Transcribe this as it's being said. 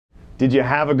Did you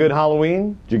have a good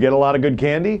Halloween? Did you get a lot of good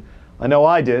candy? I know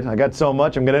I did. I got so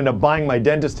much I'm going to end up buying my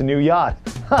dentist a new yacht.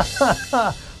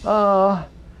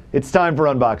 It's time for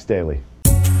Unboxed Daily.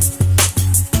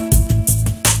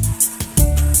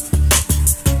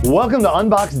 Welcome to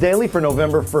Unboxed Daily for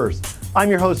November 1st. I'm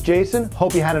your host Jason.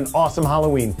 Hope you had an awesome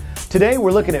Halloween. Today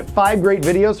we're looking at 5 great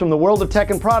videos from the world of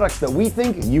tech and products that we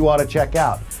think you ought to check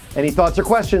out. Any thoughts or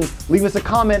questions, leave us a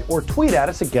comment or tweet at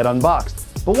us at Get Unboxed.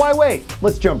 But why wait?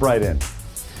 Let's jump right in.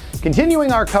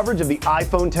 Continuing our coverage of the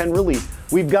iPhone X release,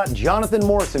 we've got Jonathan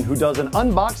Morrison, who does an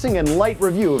unboxing and light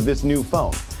review of this new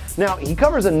phone. Now, he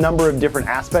covers a number of different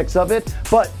aspects of it,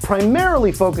 but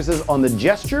primarily focuses on the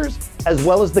gestures as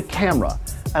well as the camera.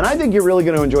 And I think you're really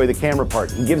going to enjoy the camera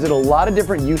part. He gives it a lot of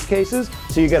different use cases,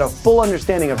 so you get a full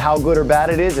understanding of how good or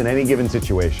bad it is in any given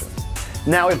situation.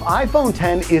 Now, if iPhone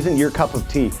X isn't your cup of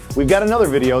tea, we've got another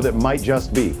video that might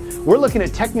just be. We're looking at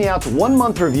TechMeOut's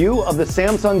 1-month review of the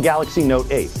Samsung Galaxy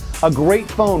Note 8, a great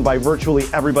phone by virtually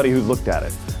everybody who's looked at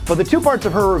it. But the 2 parts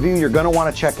of her review you're going to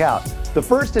want to check out. The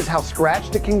first is how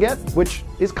scratched it can get, which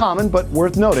is common but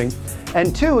worth noting,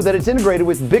 and 2, that it's integrated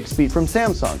with Bixby from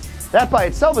Samsung. That by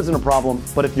itself isn't a problem,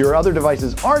 but if your other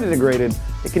devices aren't integrated,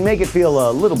 it can make it feel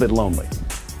a little bit lonely.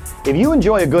 If you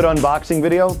enjoy a good unboxing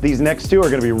video, these next 2 are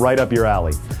going to be right up your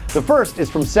alley. The first is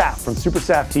from Saf, from Super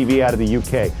Saf TV out of the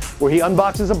UK, where he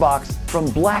unboxes a box from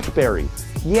Blackberry.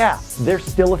 Yeah, they're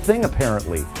still a thing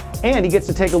apparently. And he gets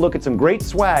to take a look at some great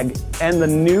swag and the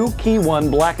new Key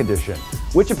 1 Black Edition,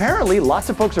 which apparently lots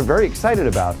of folks are very excited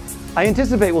about. I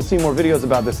anticipate we'll see more videos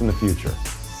about this in the future.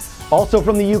 Also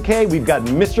from the UK, we've got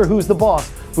Mr. Who's the Boss,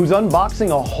 who's unboxing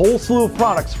a whole slew of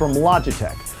products from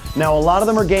Logitech. Now, a lot of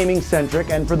them are gaming centric,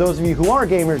 and for those of you who are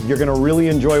gamers, you're going to really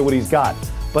enjoy what he's got.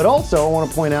 But also, I want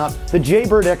to point out the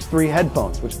Jaybird X3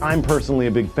 headphones, which I'm personally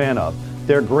a big fan of.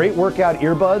 They're great workout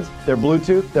earbuds, they're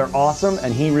Bluetooth, they're awesome,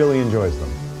 and he really enjoys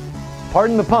them.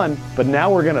 Pardon the pun, but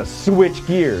now we're going to switch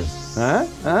gears.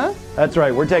 That's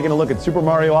right, we're taking a look at Super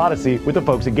Mario Odyssey with the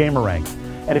folks at Gamerank.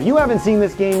 And if you haven't seen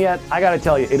this game yet, I gotta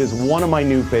tell you, it is one of my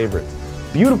new favorites.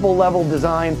 Beautiful level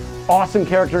design, awesome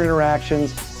character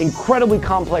interactions, incredibly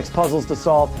complex puzzles to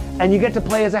solve, and you get to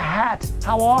play as a hat.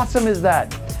 How awesome is that?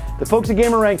 The folks at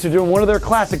Gamerank are doing one of their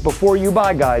classic before you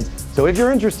buy guides, so if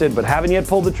you're interested but haven't yet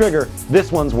pulled the trigger,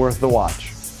 this one's worth the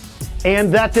watch.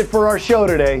 And that's it for our show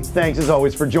today. Thanks as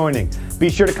always for joining. Be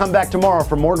sure to come back tomorrow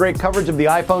for more great coverage of the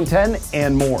iPhone X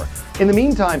and more. In the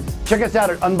meantime, check us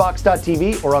out at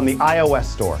Unboxed.tv or on the iOS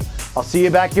store. I'll see you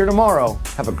back here tomorrow.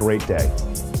 Have a great day.